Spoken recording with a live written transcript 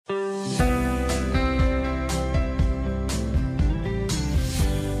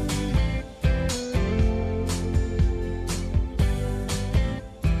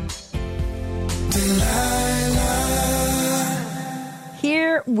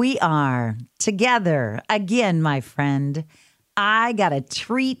Here we are together again, my friend. I got a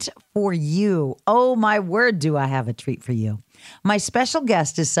treat for you. Oh, my word, do I have a treat for you. My special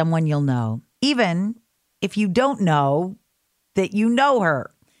guest is someone you'll know, even if you don't know that you know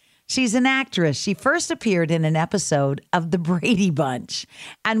her. She's an actress. She first appeared in an episode of The Brady Bunch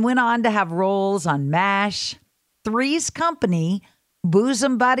and went on to have roles on MASH, Three's Company,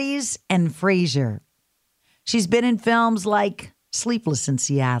 Bosom Buddies, and Frasier. She's been in films like Sleepless in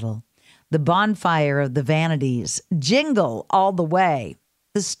Seattle, The Bonfire of the Vanities, Jingle All the Way,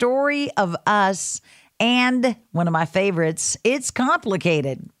 The Story of Us, and one of my favorites, It's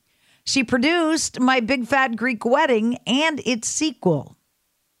Complicated. She produced My Big Fat Greek Wedding and its sequel.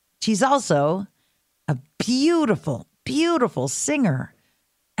 She's also a beautiful, beautiful singer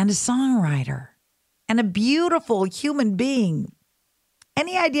and a songwriter and a beautiful human being.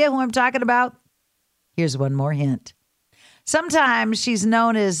 Any idea who I'm talking about? Here's one more hint. Sometimes she's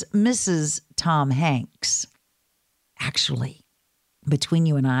known as Mrs. Tom Hanks. Actually, between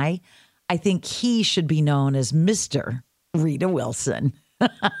you and I think he should be known as Mr. Rita Wilson.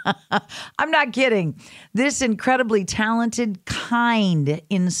 I'm not kidding. This incredibly talented, kind,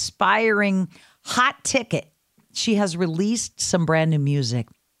 inspiring, hot ticket. She has released some brand new music,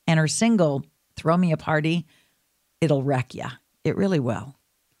 and her single, Throw Me a Party, it'll wreck ya. It really will.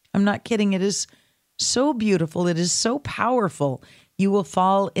 I'm not kidding. It is so beautiful. It is so powerful. You will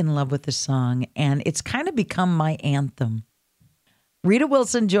fall in love with the song, and it's kind of become my anthem. Rita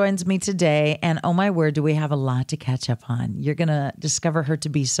Wilson joins me today, and oh my word, do we have a lot to catch up on. You're going to discover her to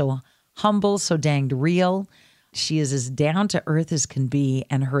be so humble, so danged real. She is as down to earth as can be,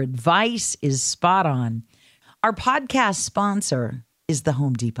 and her advice is spot on. Our podcast sponsor is the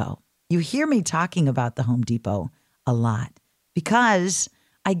Home Depot. You hear me talking about the Home Depot a lot because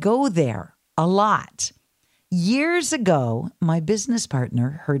I go there a lot. Years ago, my business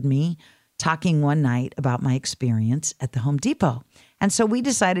partner heard me talking one night about my experience at the Home Depot. And so we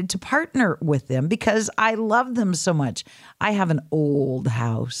decided to partner with them because I love them so much. I have an old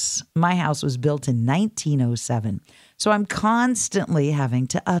house. My house was built in 1907. So I'm constantly having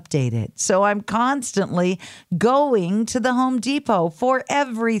to update it. So I'm constantly going to the Home Depot for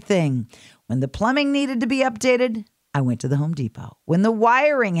everything. When the plumbing needed to be updated, I went to the Home Depot. When the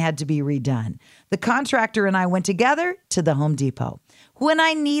wiring had to be redone, the contractor and I went together to the Home Depot. When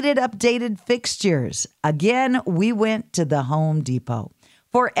I needed updated fixtures, again, we went to the Home Depot.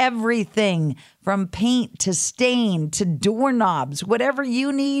 For everything from paint to stain to doorknobs, whatever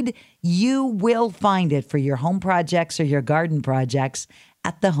you need, you will find it for your home projects or your garden projects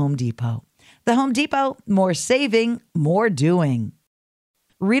at the Home Depot. The Home Depot, more saving, more doing.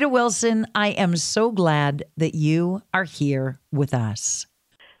 Rita Wilson, I am so glad that you are here with us.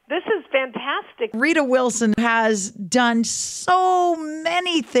 This is fantastic. Rita Wilson has done so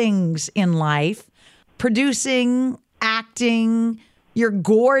many things in life, producing, acting, you're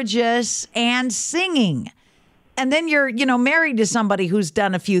gorgeous, and singing. And then you're, married to somebody who's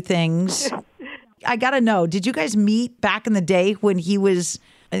done a few things. I got to know, did you guys meet back in the day when he was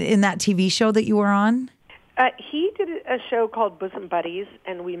in that TV show that you were on? He did a show called Bosom Buddies,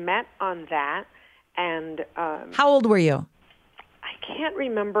 and we met on that. And how old were you? I can't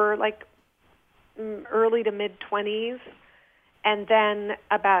remember, like early to mid-20s. And then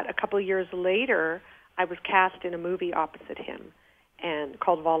about a couple of years later, I was cast in a movie opposite him, and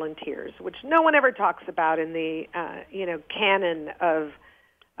called Volunteers, which no one ever talks about in the canon of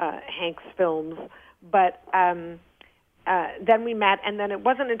Hank's films. But then we met, and then it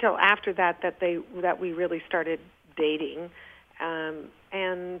wasn't until after that we really started dating,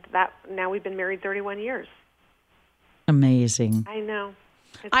 and that now we've been married 31 years. Amazing. I know.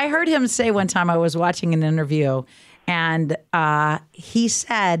 I heard him say one time, I was watching an interview, and he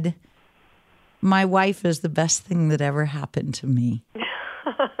said, "My wife is the best thing that ever happened to me."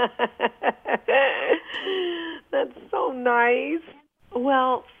 That's so nice.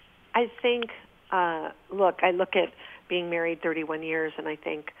 Well, I think, I look at being married 31 years, and I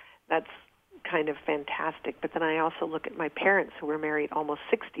think that's kind of fantastic. But then I also look at my parents, who were married almost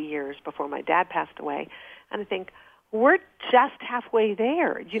 60 years before my dad passed away, and I think, we're just halfway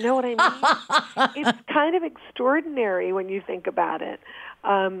there. You know what I mean? It's kind of extraordinary when you think about it,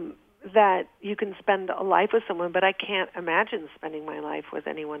 that you can spend a life with someone, but I can't imagine spending my life with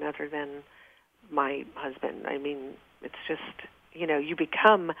anyone other than my husband. I mean, it's just, you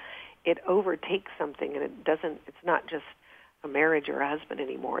become, it overtakes something, and it's not just a marriage or a husband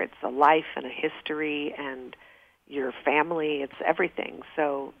anymore. It's a life and a history and your family. It's everything.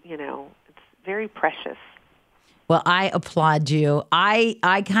 So, it's very precious. Well, I applaud you.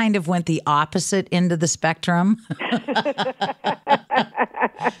 I kind of went the opposite end of the spectrum.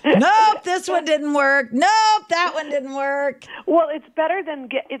 Nope, this one didn't work. Nope, that one didn't work. Well, it's better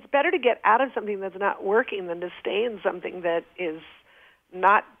to get out of something that's not working than to stay in something that is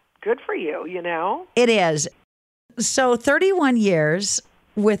not good for you, It is. So 31 years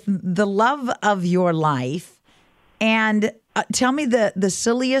with the love of your life. And tell me the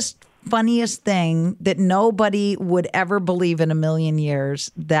silliest, funniest thing that nobody would ever believe in a million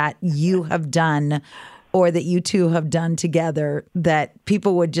years that you have done or that you two have done together that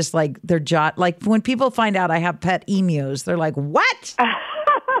people would just like their jaw. Like when people find out I have pet emus, they're like, what?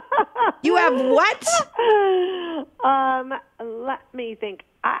 You have what? Let me think.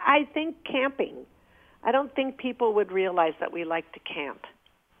 I think camping. I don't think people would realize that we like to camp.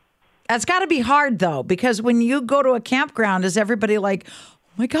 That's got to be hard, though, because when you go to a campground, is everybody like, oh,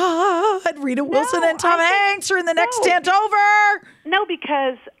 my God, Rita Wilson and Tom Hanks are in the next tent over? No,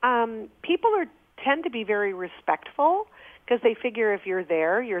 because people tend to be very respectful because they figure if you're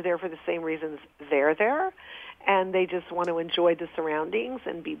there for the same reasons they're there, and they just want to enjoy the surroundings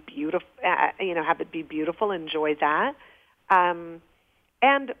and be beautiful, have it be beautiful, enjoy that. And,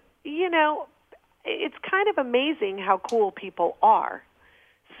 it's kind of amazing how cool people are.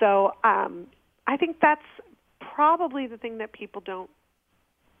 So I think that's probably the thing that people don't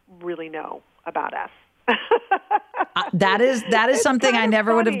really know about us. That is something I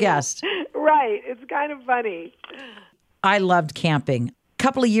never would have guessed. Right. It's kind of funny. I loved camping. A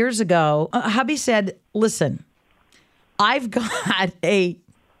couple of years ago, hubby said, listen, I've got a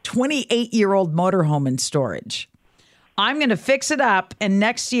 28-year-old motorhome in storage. I'm going to fix it up, and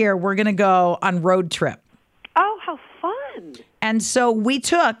next year we're going to go on road trip. Oh, how fun. And so we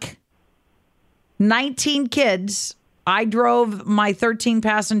took 19 kids. I drove my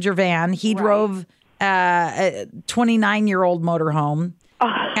 13-passenger van. He drove a 29-year-old motorhome.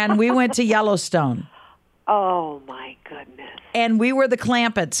 And we went to Yellowstone. Oh, my goodness. And we were the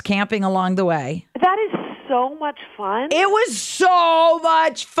Clampetts camping along the way. That is so much fun. It was so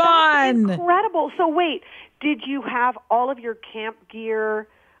much fun. That's incredible. So wait, did you have all of your camp gear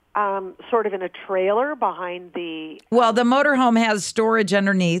sort of in a trailer behind the... Well, the motorhome has storage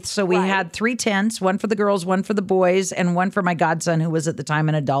underneath. So we had 3 tents, one for the girls, one for the boys, and one for my godson, who was at the time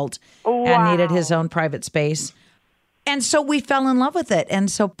an adult and needed his own private space. And so we fell in love with it. And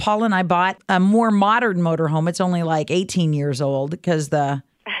so Paul and I bought a more modern motorhome. It's only like 18 years old because the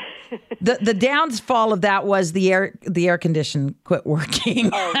downfall of that was the air condition quit working.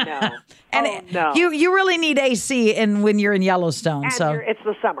 Oh, no. And you really need AC when you're in Yellowstone. And it's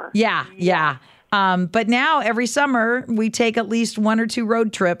the summer. Yeah. But now every summer we take at least 1 or 2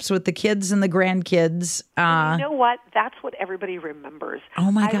 road trips with the kids and the grandkids. And you know what? That's what everybody remembers.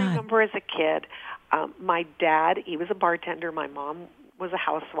 Oh, my God. I remember as a kid, my dad, he was a bartender. My mom was a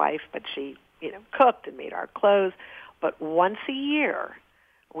housewife, but she, cooked and made our clothes. But once a year,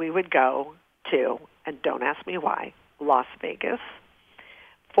 we would go to, and don't ask me why, Las Vegas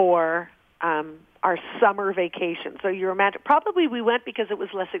for our summer vacation. So you imagine, probably we went because it was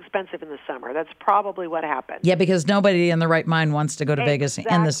less expensive in the summer. That's probably what happened. Yeah, because nobody in the right mind wants to go to Vegas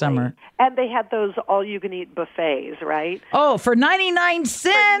in the summer. And they had those all-you-can-eat buffets, right? Oh, for 99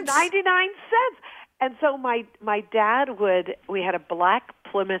 cents! For 99 cents! And so my dad we had a black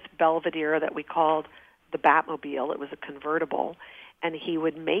Plymouth Belvedere that we called the Batmobile. It was a convertible. And he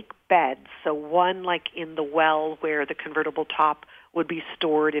would make beds, so one like in the well where the convertible top would be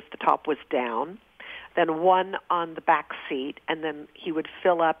stored if the top was down, then one on the back seat, and then he would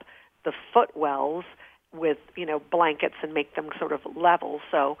fill up the footwells with, blankets and make them sort of level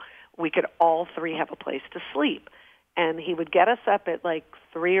so we could all 3 have a place to sleep. And he would get us up at like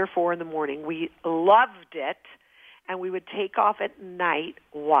 3 or 4 in the morning. We loved it. And we would take off at night.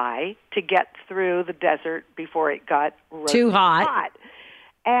 Why? To get through the desert before it got too hot.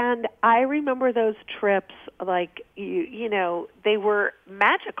 And I remember those trips like, they were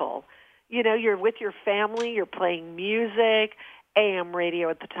magical. You're with your family, you're playing music, AM radio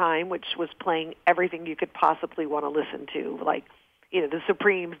at the time, which was playing everything you could possibly want to listen to, like, the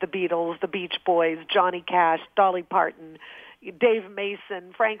Supremes, the Beatles, the Beach Boys, Johnny Cash, Dolly Parton, Dave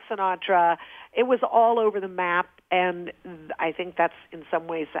Mason, Frank Sinatra. It was all over the map, and I think that's in some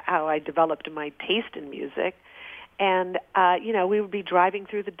ways how I developed my taste in music. And, we would be driving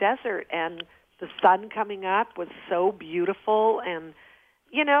through the desert, and the sun coming up was so beautiful. And,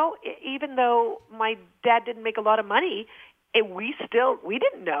 even though my dad didn't make a lot of money, we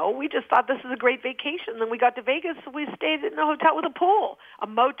didn't know. We just thought this is a great vacation. Then we got to Vegas, so we stayed in a hotel with a pool, a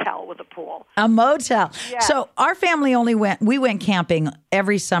motel with a pool. A motel. Yes. So our family we went camping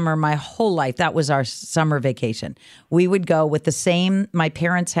every summer my whole life. That was our summer vacation. We would go with my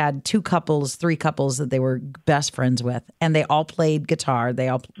parents had three couples that they were best friends with, and they all played guitar. They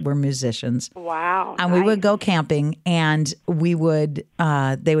all were musicians. Wow. And we would go camping, and they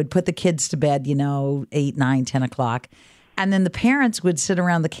would put the kids to bed, 8, 9, 10 o'clock. And then the parents would sit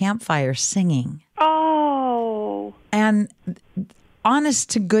around the campfire singing. Oh. And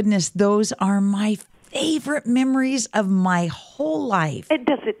honest to goodness, those are my favorite memories of my whole life. And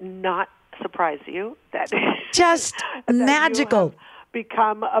does it not surprise you that just that magical? You have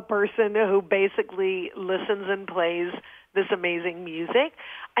become a person who basically listens and plays this amazing music.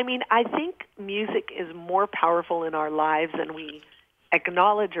 I mean, I think music is more powerful in our lives than we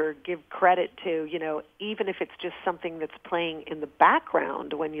acknowledge or give credit to, even if it's just something that's playing in the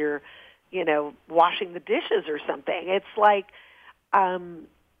background when you're, washing the dishes or something. It's like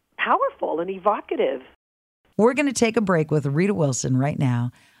powerful and evocative. We're going to take a break with Rita Wilson right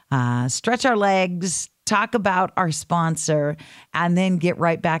now, stretch our legs, talk about our sponsor, and then get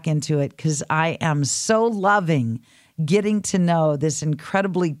right back into it because I am so loving getting to know this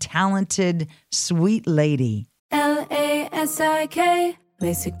incredibly talented, sweet lady. LASIK,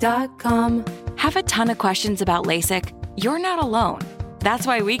 LASIK.com. Have a ton of questions about LASIK? You're not alone. That's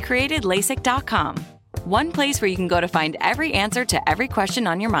why we created LASIK.com. One place where you can go to find every answer to every question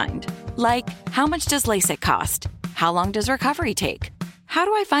on your mind. Like, how much does LASIK cost? How long does recovery take? How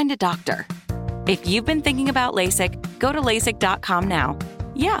do I find a doctor? If you've been thinking about LASIK, go to LASIK.com now.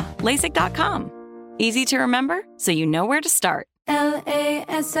 Yeah, LASIK.com. Easy to remember, so you know where to start.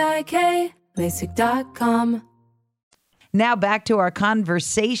 LASIK, LASIK.com. Now back to our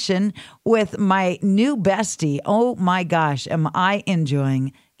conversation with my new bestie. Oh my gosh, am I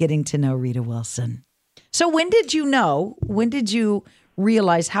enjoying getting to know Rita Wilson. So when did you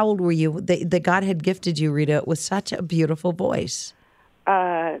realize, how old were you, that God had gifted you, Rita, with such a beautiful voice?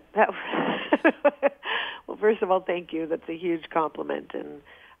 Well, first of all, thank you. That's a huge compliment. And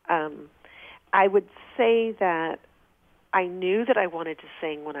I would say that I knew that I wanted to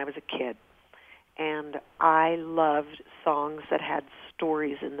sing when I was a kid. And I loved songs that had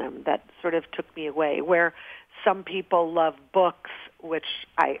stories in them that sort of took me away, where some people love books, which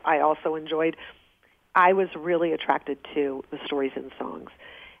I also enjoyed. I was really attracted to the stories in songs.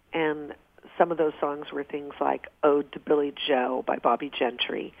 And some of those songs were things like Ode to Billy Joe by Bobby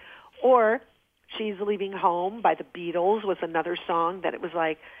Gentry, or She's Leaving Home by the Beatles was another song that it was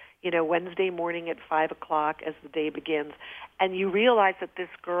like, Wednesday morning at 5 o'clock as the day begins. And you realize that this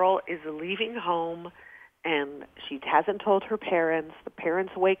girl is leaving home and she hasn't told her parents. The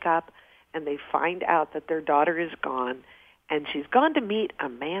parents wake up and they find out that their daughter is gone, and she's gone to meet a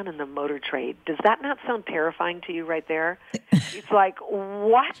man in the motor trade. Does that not sound terrifying to you right there? It's like,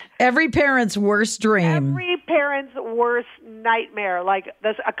 what? Every parent's worst dream. Every parent's worst nightmare. Like,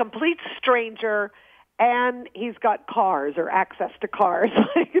 there's a complete stranger, and he's got cars or access to cars.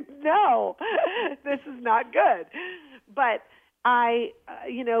 Like, no, this is not good. But I,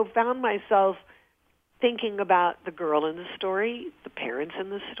 found myself thinking about the girl in the story, the parents in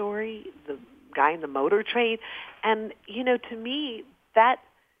the story, the guy in the motor trade. And, to me, that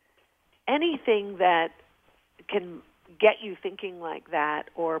anything that can get you thinking like that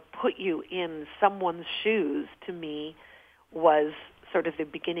or put you in someone's shoes, to me, was sort of the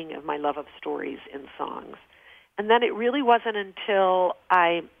beginning of my love of stories in songs. And then it really wasn't until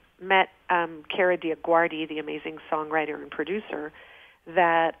I met Kara DioGuardi, the amazing songwriter and producer,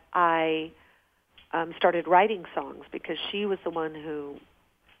 that I started writing songs, because she was the one who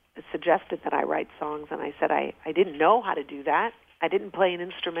suggested that I write songs, and I said I didn't know how to do that. I didn't play an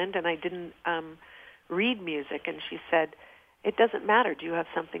instrument, and I didn't read music. And she said, it doesn't matter. Do you have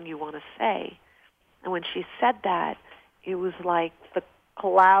something you want to say? And when she said that, it was like the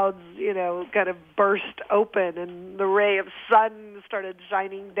clouds, kind of burst open, and the ray of sun started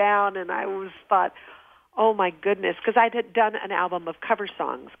shining down, and I was thought, oh my goodness, because I had done an album of cover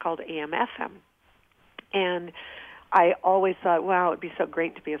songs called AM/FM. And I always thought, wow, it would be so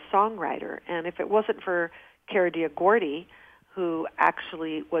great to be a songwriter. And if it wasn't for Kara DioGuardi, who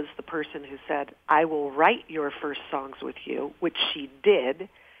actually was the person who said, I will write your first songs with you, which she did,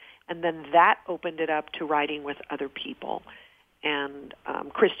 and then that opened it up to writing with other people. And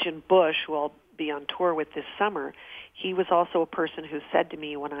Christian Bush, who I'll be on tour with this summer, he was also a person who said to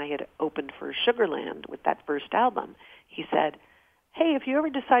me when I had opened for Sugarland with that first album, he said, hey, if you ever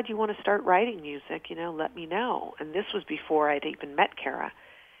decide you want to start writing music, let me know. And this was before I'd even met Kara.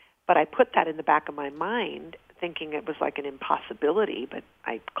 But I put that in the back of my mind, thinking it was like an impossibility, but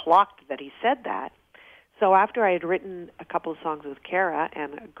I clocked that he said that. So after I had written a couple of songs with Kara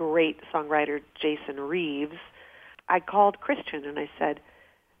and a great songwriter, Jason Reeves, I called Christian and I said,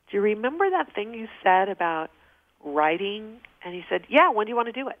 do you remember that thing you said about writing? And he said, yeah, when do you want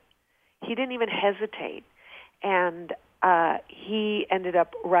to do it? He didn't even hesitate. And he ended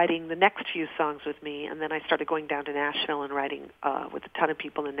up writing the next few songs with me, and then I started going down to Nashville and writing with a ton of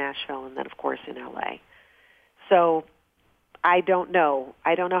people in Nashville, and then, of course, in L.A. So I don't know.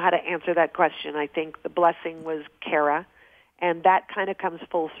 I don't know how to answer that question. I think the blessing was Kara, and that kind of comes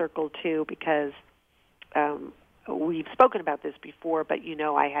full circle, too, because we've spoken about this before, but, you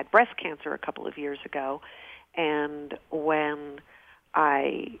know, I had breast cancer a couple of years ago, and when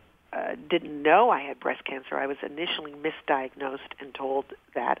I didn't know I had breast cancer, I was initially misdiagnosed and told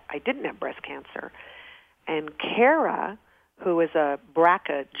that I didn't have breast cancer. And Kara, who is a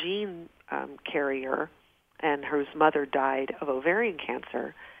BRCA gene carrier and whose mother died of ovarian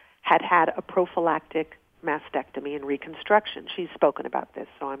cancer, had had a prophylactic mastectomy and reconstruction. She's spoken about this,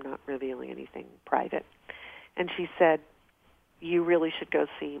 so I'm not revealing anything private. And she said, you really should go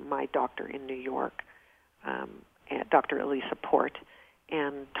see my doctor in New York, Dr. Elisa Port,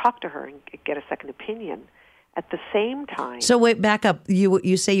 and talk to her and get a second opinion. At the same time... So wait, back up.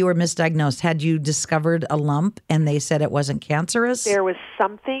 You say you were misdiagnosed. Had you discovered a lump and they said it wasn't cancerous? There was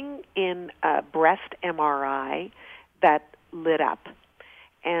something in a breast MRI that lit up.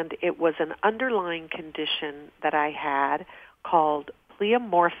 And it was an underlying condition that I had called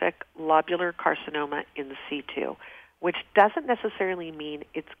pleomorphic lobular carcinoma in situ, which doesn't necessarily mean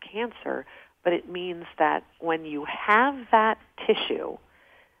it's cancer, but it means that when you have that tissue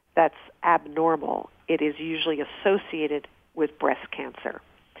that's abnormal, it is usually associated with breast cancer.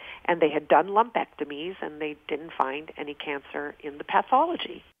 And they had done lumpectomies, and they didn't find any cancer in the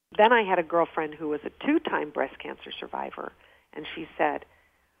pathology. Then I had a girlfriend who was a 2-time breast cancer survivor, and she said,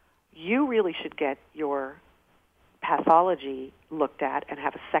 you really should get your pathology looked at and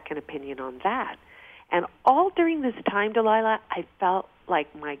have a second opinion on that. And all during this time, Delilah, I felt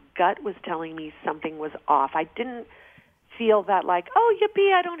like my gut was telling me something was off. I didn't feel that like, oh,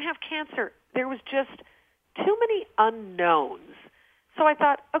 yippee, I don't have cancer. There was just too many unknowns. So I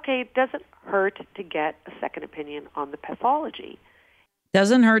thought, okay, it doesn't hurt to get a second opinion on the pathology.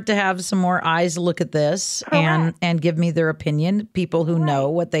 Doesn't hurt to have some more eyes look at this and give me their opinion, people who know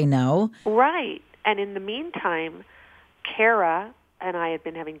what they know. Right. And in the meantime, Kara and I had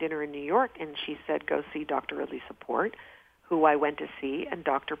been having dinner in New York, and she said, go see Dr. Elisa Port, who I went to see, and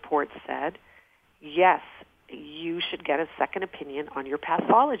Dr. Port said, yes, you should get a second opinion on your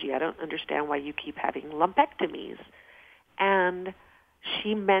pathology. I don't understand why you keep having lumpectomies. And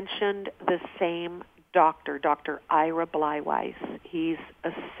she mentioned the same doctor, Dr. Ira Bleiweiss. He's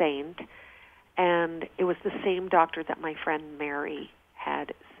a saint, and it was the same doctor that my friend Mary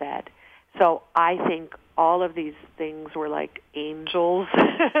had said. So I think all of these things were like angels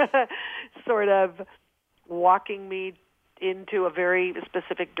sort of walking me into a very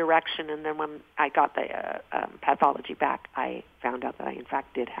specific direction. And then when I got the pathology back, I found out that I, in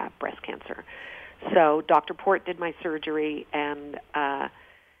fact, did have breast cancer. So Dr. Port did my surgery, and I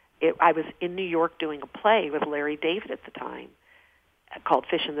was in New York doing a play with Larry David at the time called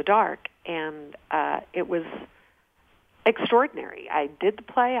Fish in the Dark, and it was extraordinary. I did the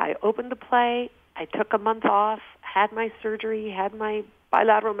play. I opened the play. I took a month off, had my surgery, had my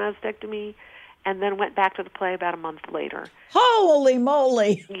bilateral mastectomy, and then went back to the play about a month later. Holy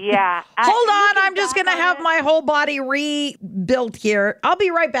moly. Yeah. Hold on. I'm just going to have my whole body rebuilt here. I'll be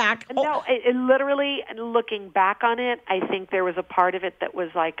right back. No, it literally, looking back on it, I think there was a part of it that was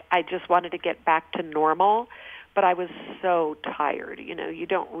like, I just wanted to get back to normal, but I was so tired. You know, you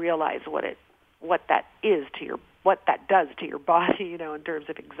don't realize what that does to your body, you know, in terms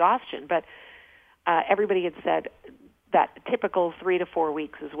of exhaustion. But everybody had said that typical 3 to 4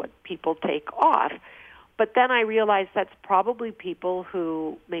 weeks is what people take off. But then I realized that's probably people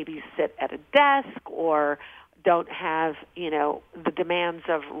who maybe sit at a desk or don't have, you know, the demands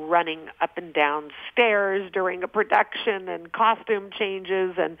of running up and down stairs during a production and costume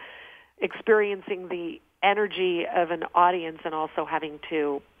changes and experiencing the energy of an audience and also having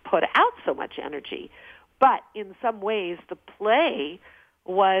to put out so much energy. But in some ways, the play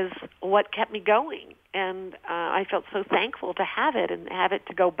was what kept me going, and I felt so thankful to have it and have it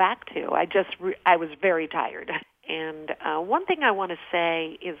to go back to. I was very tired. And one thing I want to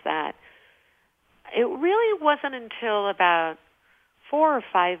say is that it really wasn't until about 4 or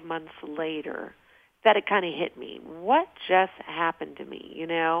 5 months later that it kind of hit me. What just happened to me, you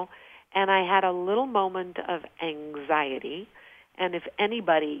know? And I had a little moment of anxiety, and if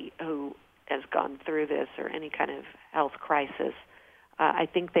anybody who has gone through this or any kind of health crisis, I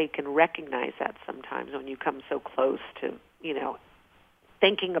think they can recognize that sometimes when you come so close to,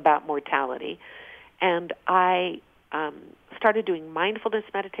 thinking about mortality. And I started doing mindfulness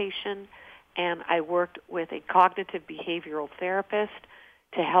meditation, and I worked with a cognitive behavioral therapist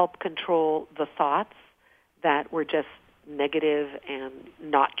to help control the thoughts that were just negative and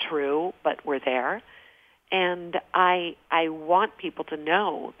not true, but were there. And I want people to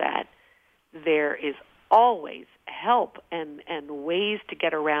know that there is always help and ways to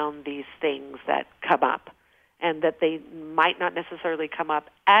get around these things that come up, and that they might not necessarily come up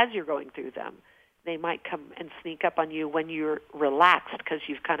as you're going through them. They might come and sneak up on you when you're relaxed because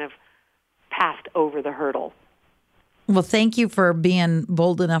you've kind of passed over the hurdle. Well, thank you for being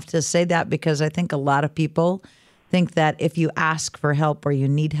bold enough to say that, because I think a lot of people think that if you ask for help or you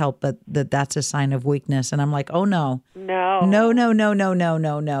need help, that's a sign of weakness. And I'm like, oh, no. No.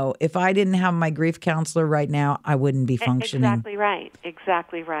 If I didn't have my grief counselor right now, I wouldn't be functioning.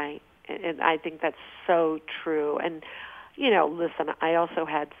 Exactly right. And I think that's so true. And, listen, I also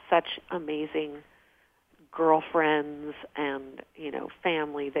had such amazing girlfriends and,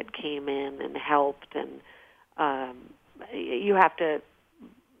 family that came in and helped. And you have to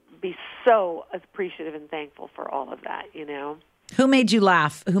be so appreciative and thankful for all of that, Who made you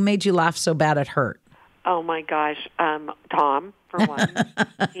laugh? Who made you laugh so bad it hurt? Oh, my gosh. Tom, for one.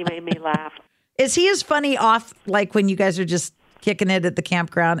 He made me laugh. Is he as funny off, like when you guys are just kicking it at the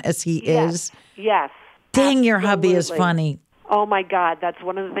campground, as he is? Yes. Dang, your hubby is funny. Oh, my God. That's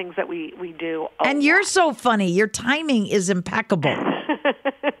one of the things that we do. And you're so funny. Your timing is impeccable.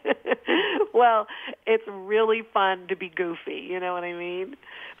 Well, it's really fun to be goofy. You know what I mean?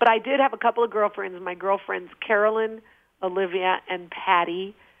 But I did have a couple of girlfriends. My girlfriends, Carolyn, Olivia, and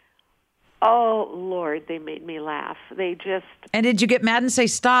Patty. Oh, Lord, they made me laugh. They just... And did you get mad and say,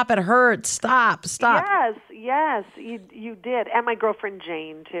 stop, it hurts, stop? Yes, you did. And my girlfriend,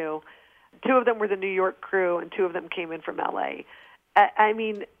 Jane, too. Two of them were the New York crew, and two of them came in from L.A. I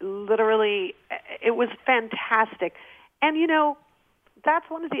mean, literally, it was fantastic. And, that's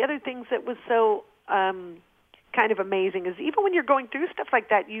one of the other things that was so kind of amazing is even when you're going through stuff like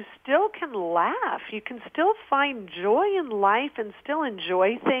that, you still can laugh. You can still find joy in life and still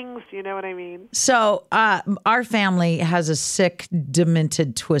enjoy things. You know what I mean? So our family has a sick,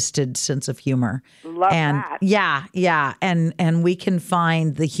 demented, twisted sense of humor. Love that. Yeah. And we can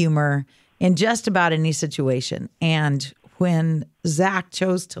find the humor in just about any situation. And when Zach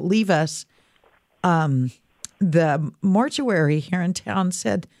chose to leave us, the mortuary here in town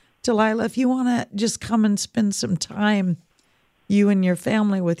said, Delilah, if you want to just come and spend some time, you and your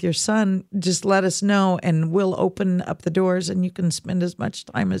family with your son, just let us know and we'll open up the doors and you can spend as much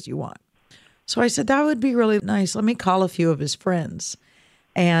time as you want. So I said, that would be really nice. Let me call a few of his friends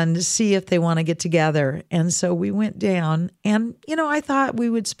and see if they want to get together. And so we went down and, I thought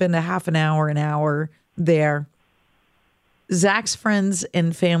we would spend a half an hour there. Zach's friends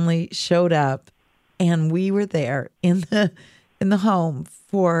and family showed up and we were there in the home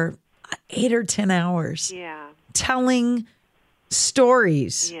for 8 or 10 hours. Yeah. Telling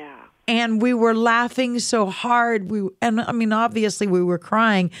stories. Yeah. And we were laughing so hard. Obviously we were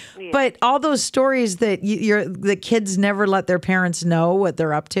crying, but all those stories that the kids never let their parents know what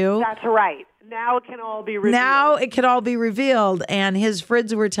they're up to. That's right. Now it can all be revealed. And his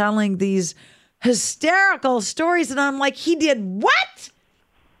friends were telling these hysterical stories. And I'm like, he did what?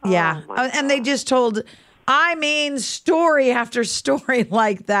 Yeah. And they just told, story after story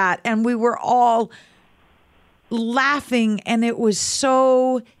like that. And we were all laughing and it was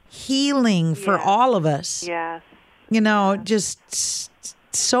so healing for all of us. Yes. Just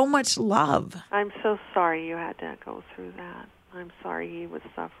so much love. I'm so sorry you had to go through that. I'm sorry he was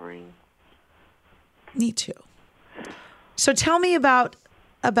suffering. Me too. So tell me about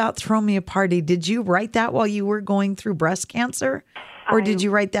Throw Me a Party. Did you write that while you were going through breast cancer? Or did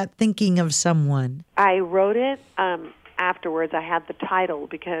you write that thinking of someone? I wrote it afterwards. I had the title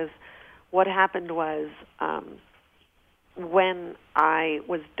because what happened was when I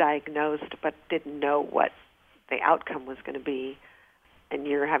was diagnosed but didn't know what the outcome was going to be, and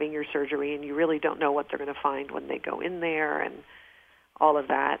you're having your surgery and you really don't know what they're going to find when they go in there and all of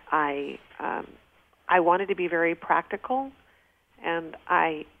that, I wanted to be very practical, and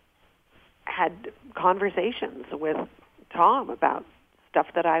I had conversations with Tom about stuff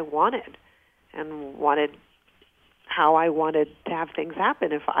that I wanted and how I wanted to have things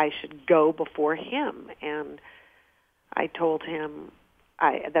happen if I should go before him. And I told him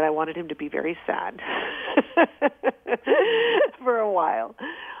that I wanted him to be very sad for a while,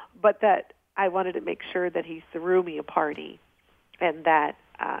 but that I wanted to make sure that he threw me a party and that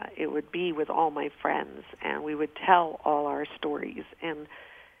it would be with all my friends, and we would tell all our stories and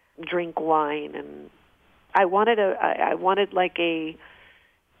drink wine. And I wanted like a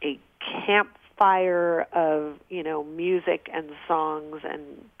campfire of, music and songs and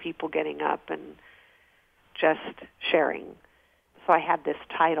people getting up and just sharing. So I had this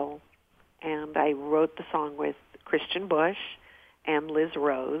title, and I wrote the song with Christian Bush and Liz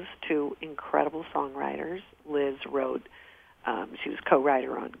Rose, two incredible songwriters. Liz wrote, she was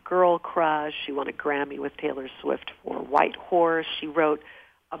co-writer on Girl Crush. She won a Grammy with Taylor Swift for White Horse. She wrote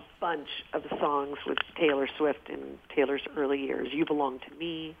a bunch of songs with Taylor Swift in Taylor's early years, You Belong to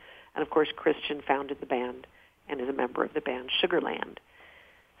Me. And, of course, Christian founded the band and is a member of the band Sugarland.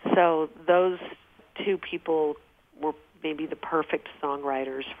 So those two people were maybe the perfect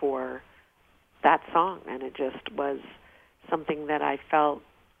songwriters for that song, and it just was something that I felt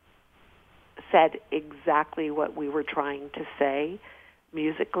said exactly what we were trying to say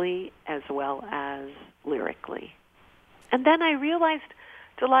musically as well as lyrically. And then I realized,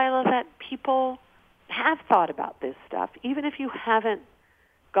 Delilah, that people have thought about this stuff, even if you haven't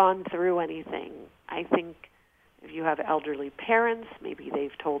gone through anything. I think if you have elderly parents, maybe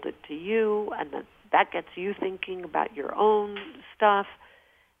they've told it to you, and that gets you thinking about your own stuff.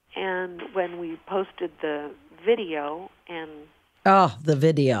 And when we posted the video and... Oh, the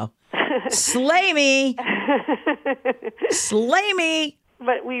video. Slay me. Slay me.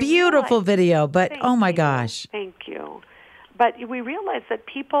 But we Beautiful video, but oh my you. gosh. Thank you. But we realized that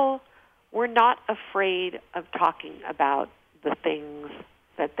people were not afraid of talking about the things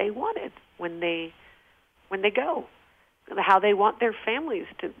that they wanted when they go, how they want their families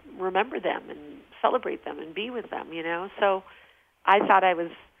to remember them and celebrate them and be with them, So I thought I was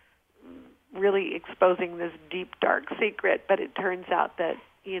really exposing this deep, dark secret, but it turns out that,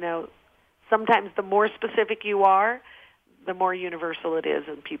 sometimes the more specific you are, the more universal it is,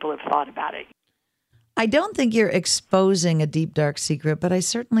 and people have thought about it. I don't think you're exposing a deep, dark secret, but I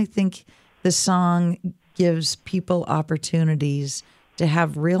certainly think the song gives people opportunities to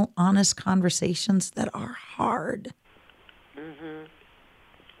have real, honest conversations that are hard. Mm-hmm.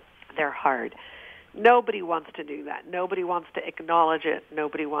 They're hard. Nobody wants to do that. Nobody wants to acknowledge it.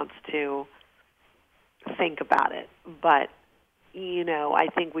 Nobody wants to think about it. But, I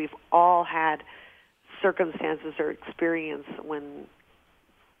think we've all had circumstances or experience when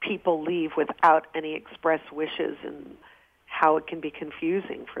people leave without any express wishes, and how it can be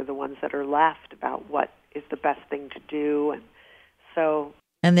confusing for the ones that are left about what is the best thing to do. And so...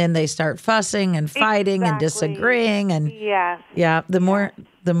 And then they start fussing and fighting and disagreeing. And yes. Yeah, the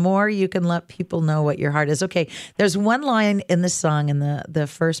more you can let people know what your heart is. Okay, there's one line in the song in the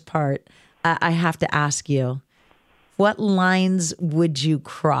first part. I have to ask you, what lines would you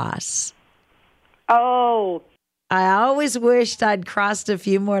cross? Oh, I always wished I'd crossed a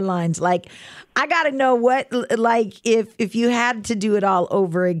few more lines. Like, I got to know if you had to do it all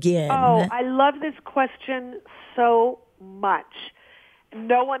over again. Oh, I love this question so much.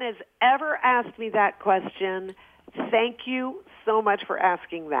 No one has ever asked me that question. Thank you so much for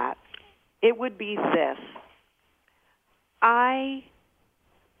asking that. It would be this. I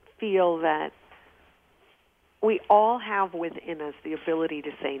feel that we all have within us the ability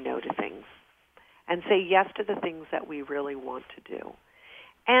to say no to things and say yes to the things that we really want to do.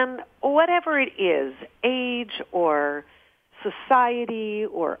 And whatever it is, age or society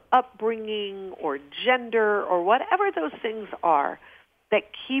or upbringing or gender or whatever those things are that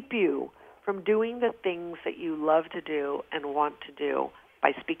keep you from doing the things that you love to do and want to do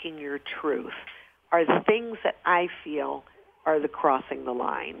by speaking your truth are the things that I feel are the crossing the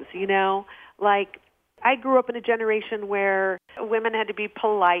lines, Like, I grew up in a generation where women had to be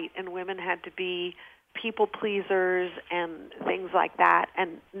polite and women had to be people pleasers and things like that.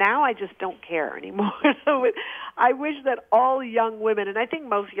 And now I just don't care anymore. I wish that all young women, and I think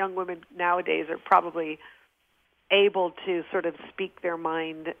most young women nowadays are probably able to sort of speak their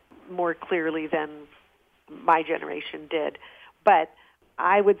mind more clearly than my generation did. But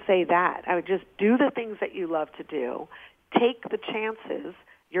I would say that. I would just do the things that you love to do. Take the chances.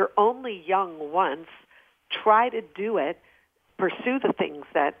 You're only young once. Try to do it. Pursue the things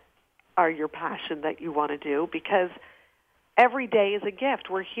that are your passion that you want to do, because every day is a gift.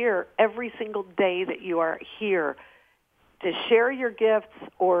 We're here every single day that you are here to share your gifts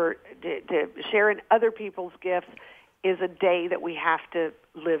or to share in other people's gifts is a day that we have to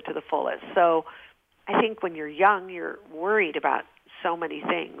live to the fullest. So I think when you're young, you're worried about so many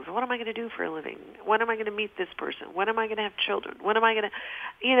things. What am I going to do for a living? When am I going to meet this person? When am I going to have children? When am I going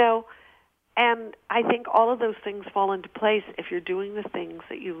to, And I think all of those things fall into place if you're doing the things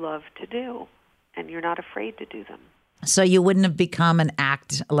that you love to do and you're not afraid to do them. So you wouldn't have become an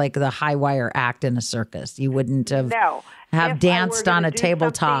act like the high wire act in a circus. You wouldn't have No. If I were danced on gonna a do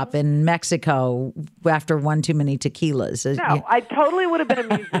tabletop something- in Mexico after one too many tequilas. No, I totally would have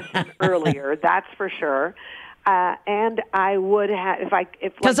been a musician earlier. That's for sure. And I would have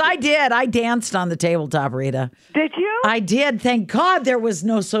Because I did. I danced on the tabletop, Rita. Did you? I did. Thank God there was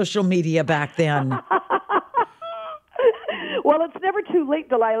no social media back then. Well, it's never too late,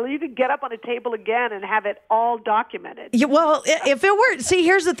 Delilah. You could get up on a table again and have it all documented. Yeah, well, if it were, see,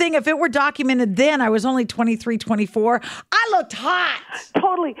 here's the thing. If it were documented then, I was only 23, 24. I looked hot.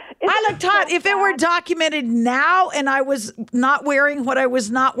 Totally. I looked hot. If it were documented now and I was not wearing what I was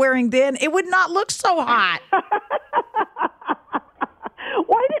not wearing then, it would not look so hot.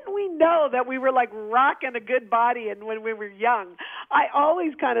 Why didn't we know that we were like rocking a good body and when we were young? I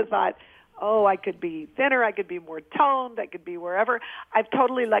always kind of thought, oh, I could be thinner, I could be more toned, I could be wherever. I've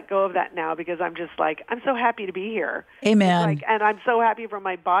totally let go of that now because I'm just like, I'm so happy to be here. Amen. And I'm so happy for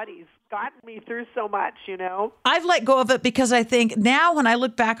my body's gotten me through so much, I've let go of it because I think now when I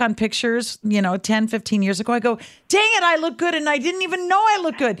look back on pictures, 10, 15 years ago, I go, dang it, I look good. And I didn't even know I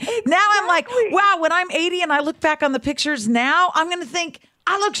look good. Exactly. Now I'm like, wow, when I'm 80 and I look back on the pictures now, I'm going to think,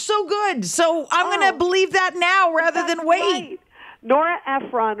 I look so good. So I'm going to believe that now rather than wait. Right. Nora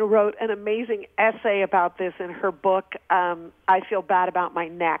Ephron wrote an amazing essay about this in her book, I Feel Bad About My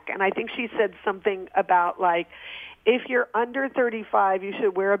Neck. And I think she said something about, like, if you're under 35, you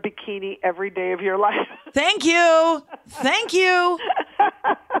should wear a bikini every day of your life. Thank you. Thank you.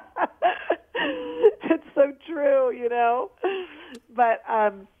 It's so true, But,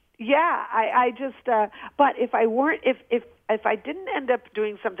 yeah, I just, but if I weren't, if I didn't end up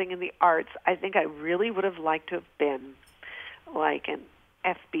doing something in the arts, I think I really would have liked to have been like an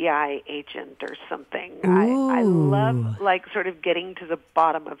FBI agent or something. I love like sort of getting to the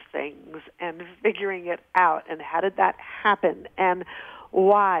bottom of things and figuring it out and how did that happen and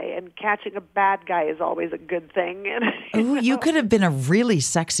why, and catching a bad guy is always a good thing. Ooh, you could have been a really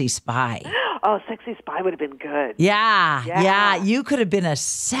sexy spy. Oh, sexy spy would have been good. Yeah. You could have been a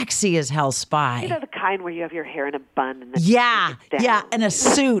sexy as hell spy. The kind where you have your hair in a bun. And yeah, and a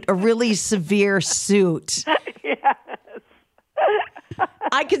suit, a really severe suit. Yes.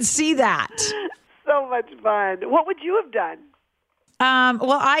 I could see that. So much fun. What would you have done?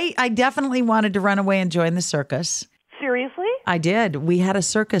 Well, I definitely wanted to run away and join the circus. Seriously? I did. We had a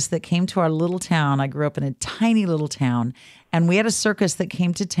circus that came to our little town. I grew up in a tiny little town, and we had a circus that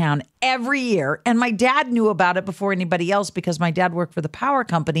came to town every year. And my dad knew about it before anybody else because my dad worked for the power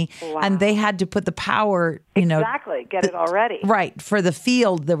company, and they had to put the power, Exactly. Get it already. Right. For the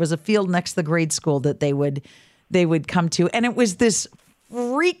field, there was a field next to the grade school that they would come to. And it was this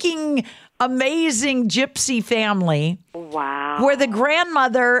freaking amazing gypsy family. Wow. Where the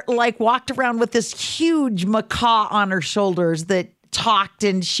grandmother walked around with this huge macaw on her shoulders that talked,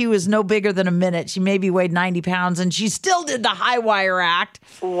 and she was no bigger than a minute. She maybe weighed 90 pounds, and she still did the high wire act.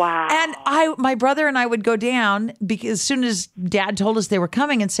 Wow. And my brother and I would go down because as soon as Dad told us they were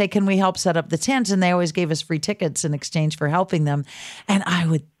coming and say, can we help set up the tent? And they always gave us free tickets in exchange for helping them. And I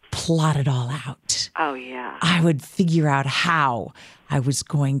would plot it all out. Oh, yeah. I would figure out how I was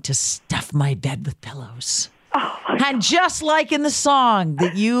going to stuff my bed with pillows. Oh, and just like in the song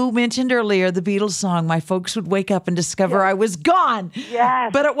that you mentioned earlier, the Beatles song, my folks would wake up and discover I was gone.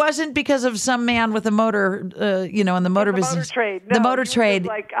 Yes. But it wasn't because of some man with a motor, in the motor business. The motor trade. The motor trade.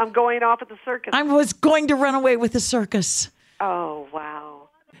 Like, I'm going off at the circus. I was going to run away with the circus. Oh, wow.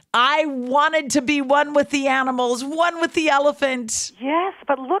 I wanted to be one with the animals, one with the elephant. Yes,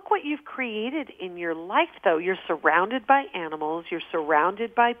 but look what you've created in your life, though. You're surrounded by animals. You're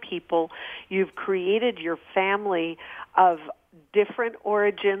surrounded by people. You've created your family of different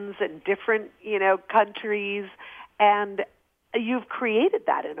origins and different, countries, and you've created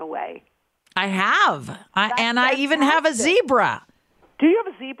that in a way. I have. I even have a zebra. Do you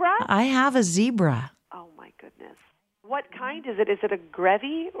have a zebra? I have a zebra. Oh, my goodness. What kind is it? Is it a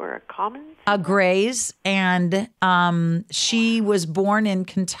Grevy or a common? A Grays, and she was born in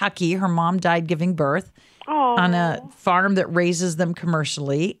Kentucky. Her mom died giving birth on a farm that raises them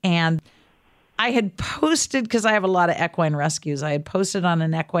commercially. And I had posted, because I have a lot of equine rescues, I had posted on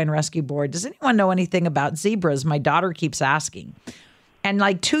an equine rescue board, does anyone know anything about zebras? My daughter keeps asking.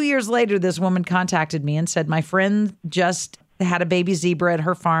 And 2 years later, this woman contacted me and said, my friend just had a baby zebra at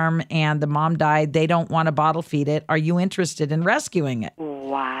her farm and the mom died. They don't want to bottle feed it. Are you interested in rescuing it?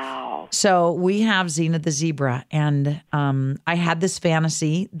 Wow. So we have Xena the zebra. And I had this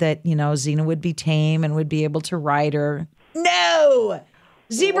fantasy that, Xena would be tame and would be able to ride her. No!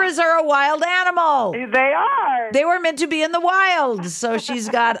 Zebras are a wild animal. They are. They were meant to be in the wild. So she's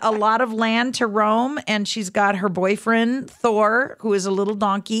got a lot of land to roam, and she's got her boyfriend, Thor, who is a little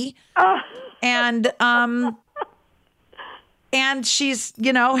donkey. And she's,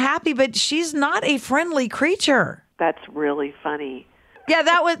 happy, but she's not a friendly creature. That's really funny. Yeah,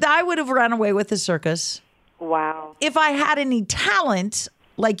 I would have run away with the circus. Wow. If I had any talent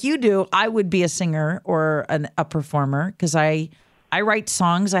like you do, I would be a singer or a performer, because I write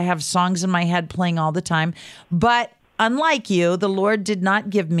songs. I have songs in my head playing all the time. But unlike you, the Lord did not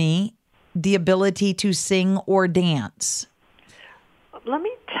give me the ability to sing or dance. Let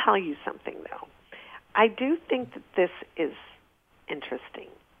me tell you something, though. I do think that this is interesting.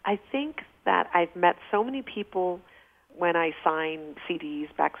 I think that I've met so many people when I sign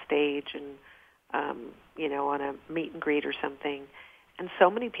CDs backstage and, on a meet and greet or something. And so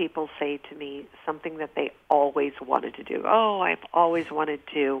many people say to me something that they always wanted to do. Oh, I've always wanted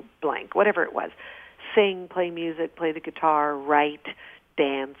to blank, whatever it was. Sing, play music, play the guitar, write,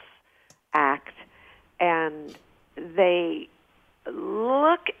 dance, act. And they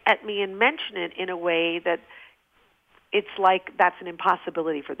look at me and mention it in a way that it's like that's an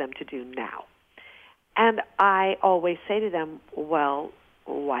impossibility for them to do now. And I always say to them, well,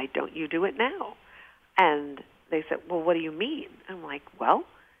 why don't you do it now? And they said, well, what do you mean? I'm like, well,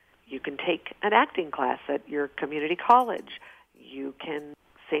 you can take an acting class at your community college. You can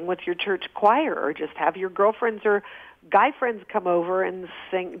sing with your church choir, or just have your girlfriends or guy friends come over and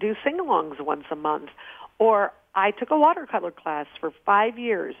do sing-alongs once a month. Or I took a watercolor class for 5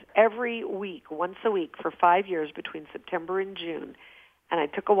 years, every week, once a week for 5 years between September and June. And I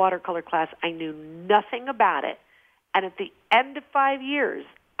took a watercolor class. I knew nothing about it. And at the end of 5 years,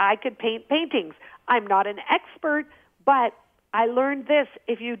 I could paint paintings. I'm not an expert, but I learned this.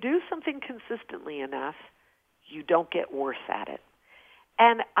 If you do something consistently enough, you don't get worse at it.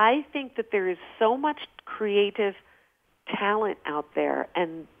 And I think that there is so much creative talent out there,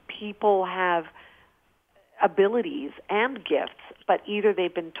 and people have abilities and gifts, but either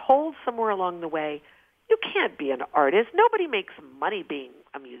they've been told somewhere along the way, you can't be an artist. Nobody makes money being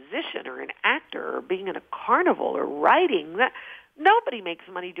a musician or an actor or being in a carnival or writing. Nobody makes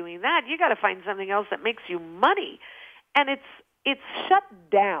money doing that. You got to find something else that makes you money. And it's shut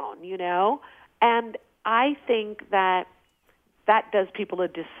down, And I think that does people a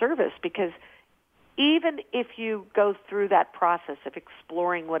disservice, because even if you go through that process of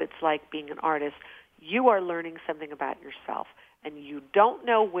exploring what it's like being an artist, you are learning something about yourself, and you don't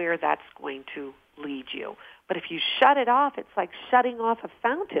know where that's going to lead you. But if you shut it off, it's like shutting off a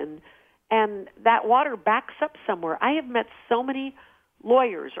fountain, and that water backs up somewhere. I have met so many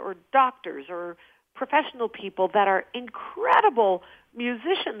lawyers or doctors or professional people that are incredible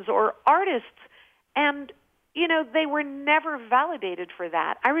musicians or artists, and they were never validated for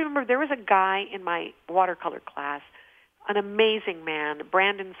that. I remember there was a guy in my watercolor class, an amazing man,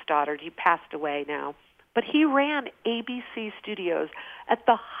 Brandon Stoddard. He passed away now. But he ran ABC Studios at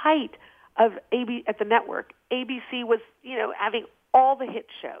the height of at the network. ABC was, having all the hit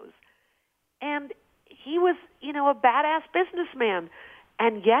shows. And he was, a badass businessman.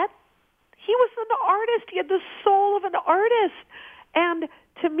 And yet, he was an artist. He had the soul of an artist. And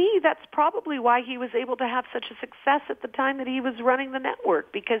to me, that's probably why he was able to have such a success at the time that he was running the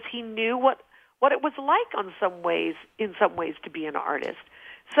network, because he knew what it was like in some ways to be an artist.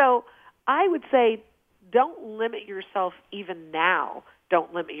 So I would say, don't limit yourself even now.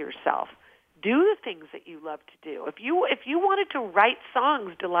 Don't limit yourself. Do the things that you love to do. If you wanted to write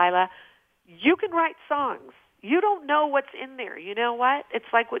songs, Delilah, you can write songs. You don't know what's in there. You know what?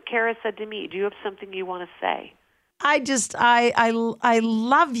 It's like what Kara said to me. Do you have something you want to say? I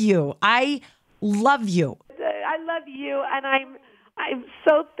love you. I love you. I love you, and I'm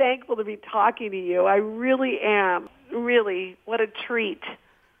so thankful to be talking to you. I really am. Really, what a treat.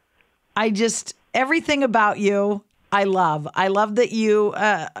 Everything about you, I love. I love that you,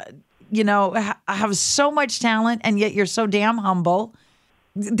 have so much talent, and yet you're so damn humble.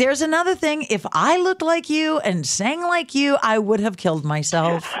 There's another thing. If I looked like you and sang like you, I would have killed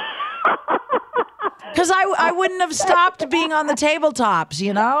myself. Because I wouldn't have stopped being on the tabletops,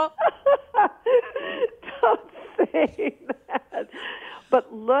 Don't say that.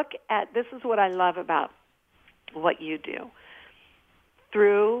 But look at, this is what I love about what you do.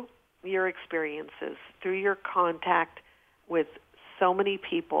 Through your experiences, through your contact with so many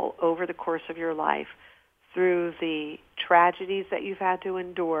people over the course of your life, through the tragedies that you've had to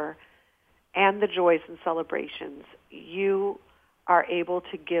endure and the joys and celebrations, you are able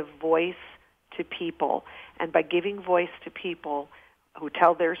to give voice to people. And by giving voice to people who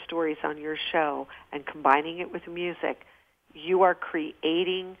tell their stories on your show and combining it with music, You are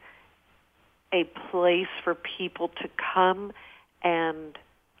creating a place for people to come and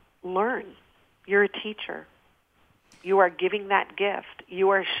learn. You're a teacher. You are giving that gift. You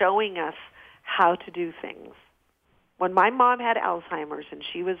are showing us how to do things. When my mom had Alzheimer's and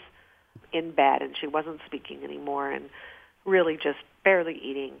she was in bed and she wasn't speaking anymore and really just barely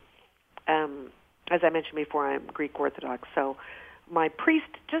eating, as I mentioned before, I'm Greek Orthodox, so my priest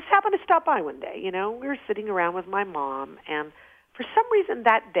just happened to stop by one day. We were sitting around with my mom, and for some reason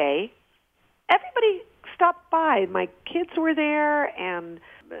that day, everybody stopped by. My kids were there, and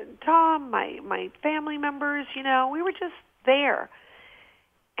Tom, my family members, we were just there.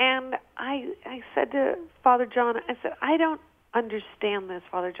 And I said to Father John, I said, I don't understand this,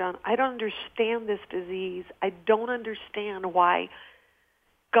 Father John. I don't understand this disease. I don't understand why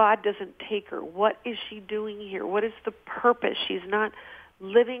God doesn't take her. What is she doing here? What is the purpose? She's not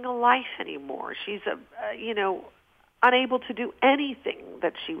living a life anymore. She's, unable to do anything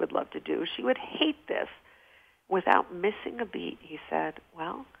that she would love to do. She would hate this. Without missing a beat, he said,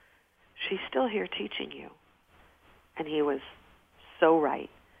 well, she's still here teaching you. And he was so right.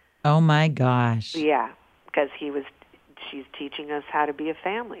 Oh, my gosh. Yeah, because she's teaching us how to be a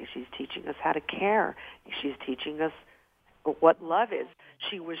family. She's teaching us how to care. She's teaching us what love is.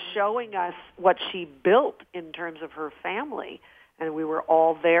 She was showing us what she built in terms of her family, and we were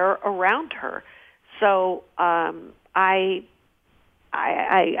all there around her. So I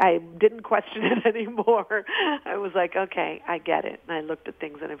didn't question it anymore. I was like, okay, I get it. And I looked at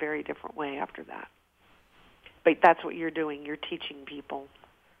things in a very different way after that. But that's what you're doing. You're teaching people.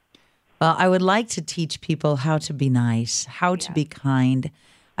 Well, I would like to teach people how to be nice, how to be kind.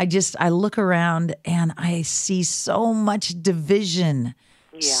 I look around and I see so much division,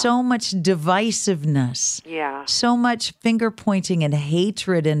 so much divisiveness, so much finger pointing and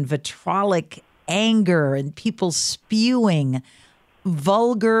hatred and vitriolic anger and people spewing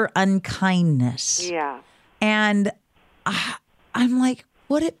vulgar unkindness. Yeah. And I'm like,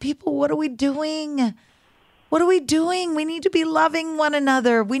 what are we doing? What are we doing? We need to be loving one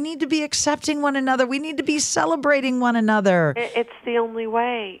another. We need to be accepting one another. We need to be celebrating one another. It's the only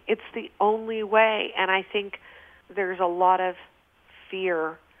way. It's the only way. And I think there's a lot of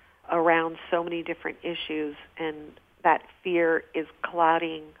fear around so many different issues, and that fear is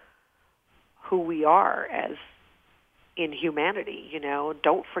clouding who we are as in humanity.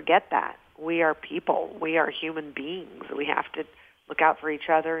 Don't forget that. We are people. We are human beings. We have to look out for each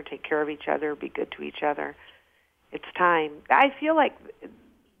other and take care of each other, be good to each other. It's time. I feel like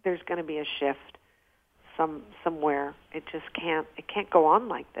there's going to be a shift somewhere. It can't go on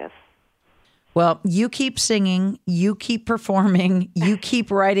like this. Well, you keep singing, you keep performing, you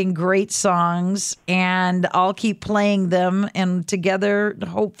keep writing great songs, and I'll keep playing them. And together,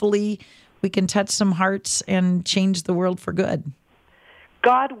 hopefully, we can touch some hearts and change the world for good.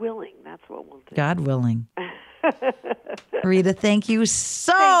 God willing, that's what we'll do. God willing. Rita, thank you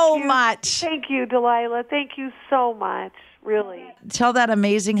so much. Thank you, Delilah. Thank you so much. Really. Tell that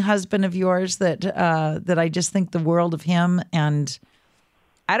amazing husband of yours that I just think the world of him. And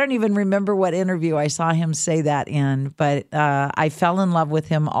I don't even remember what interview I saw him say that in, but I fell in love with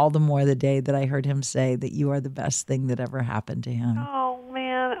him all the more the day that I heard him say that you are the best thing that ever happened to him. Oh,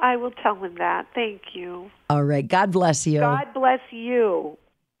 man. I will tell him that. Thank you. All right. God bless you. God bless you.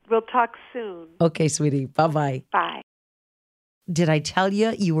 We'll talk soon. Okay, sweetie. Bye-bye. Bye. Did I tell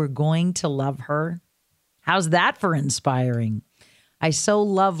you you were going to love her? How's that for inspiring? I so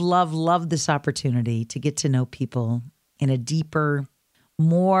love this opportunity to get to know people in a deeper,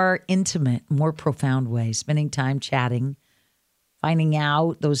 more intimate, more profound way, spending time chatting, finding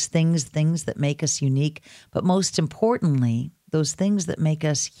out those things that make us unique, but most importantly, those things that make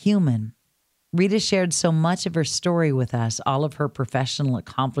us human. Rita shared so much of her story with us, all of her professional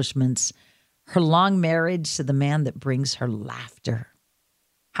accomplishments, her long marriage to the man that brings her laughter,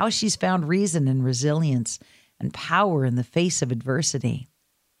 how she's found reason and resilience and power in the face of adversity.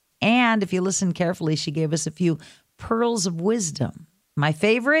 And if you listen carefully, she gave us a few pearls of wisdom. My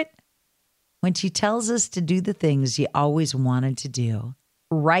favorite, when she tells us to do the things you always wanted to do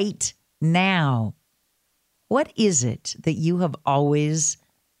right now. What is it that you have always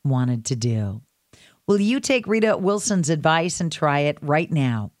wanted to do? Will you take Rita Wilson's advice and try it right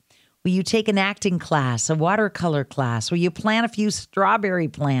now? Will you take an acting class, a watercolor class? Will you plant a few strawberry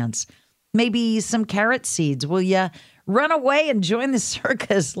plants? Maybe some carrot seeds? Will you run away and join the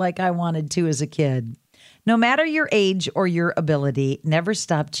circus like I wanted to as a kid? No matter your age or your ability, never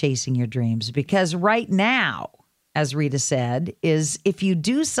stop chasing your dreams, because right now, as Rita said, is if you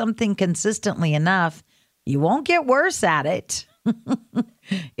do something consistently enough, you won't get worse at it.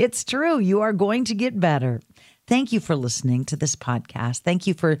 It's true. You are going to get better. Thank you for listening to this podcast. Thank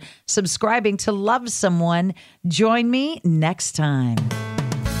you for subscribing to Love Someone. Join me next time.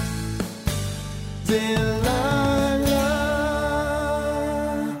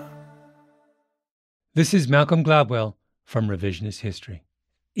 This is Malcolm Gladwell from Revisionist History.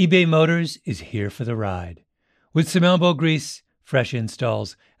 eBay Motors is here for the ride. With some elbow grease, fresh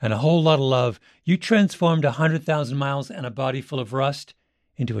installs, and a whole lot of love, you transformed 100,000 miles and a body full of rust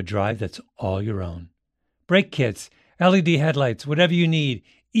into a drive that's all your own. Brake kits, LED headlights, whatever you need,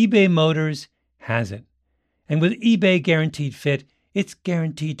 eBay Motors has it. And with eBay Guaranteed Fit, it's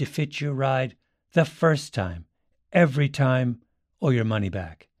guaranteed to fit your ride the first time, every time, or your money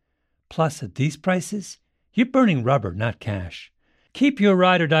back. Plus, at these prices, you're burning rubber, not cash. Keep your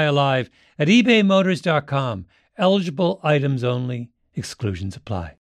ride or die alive at ebaymotors.com. Eligible items only. Exclusions apply.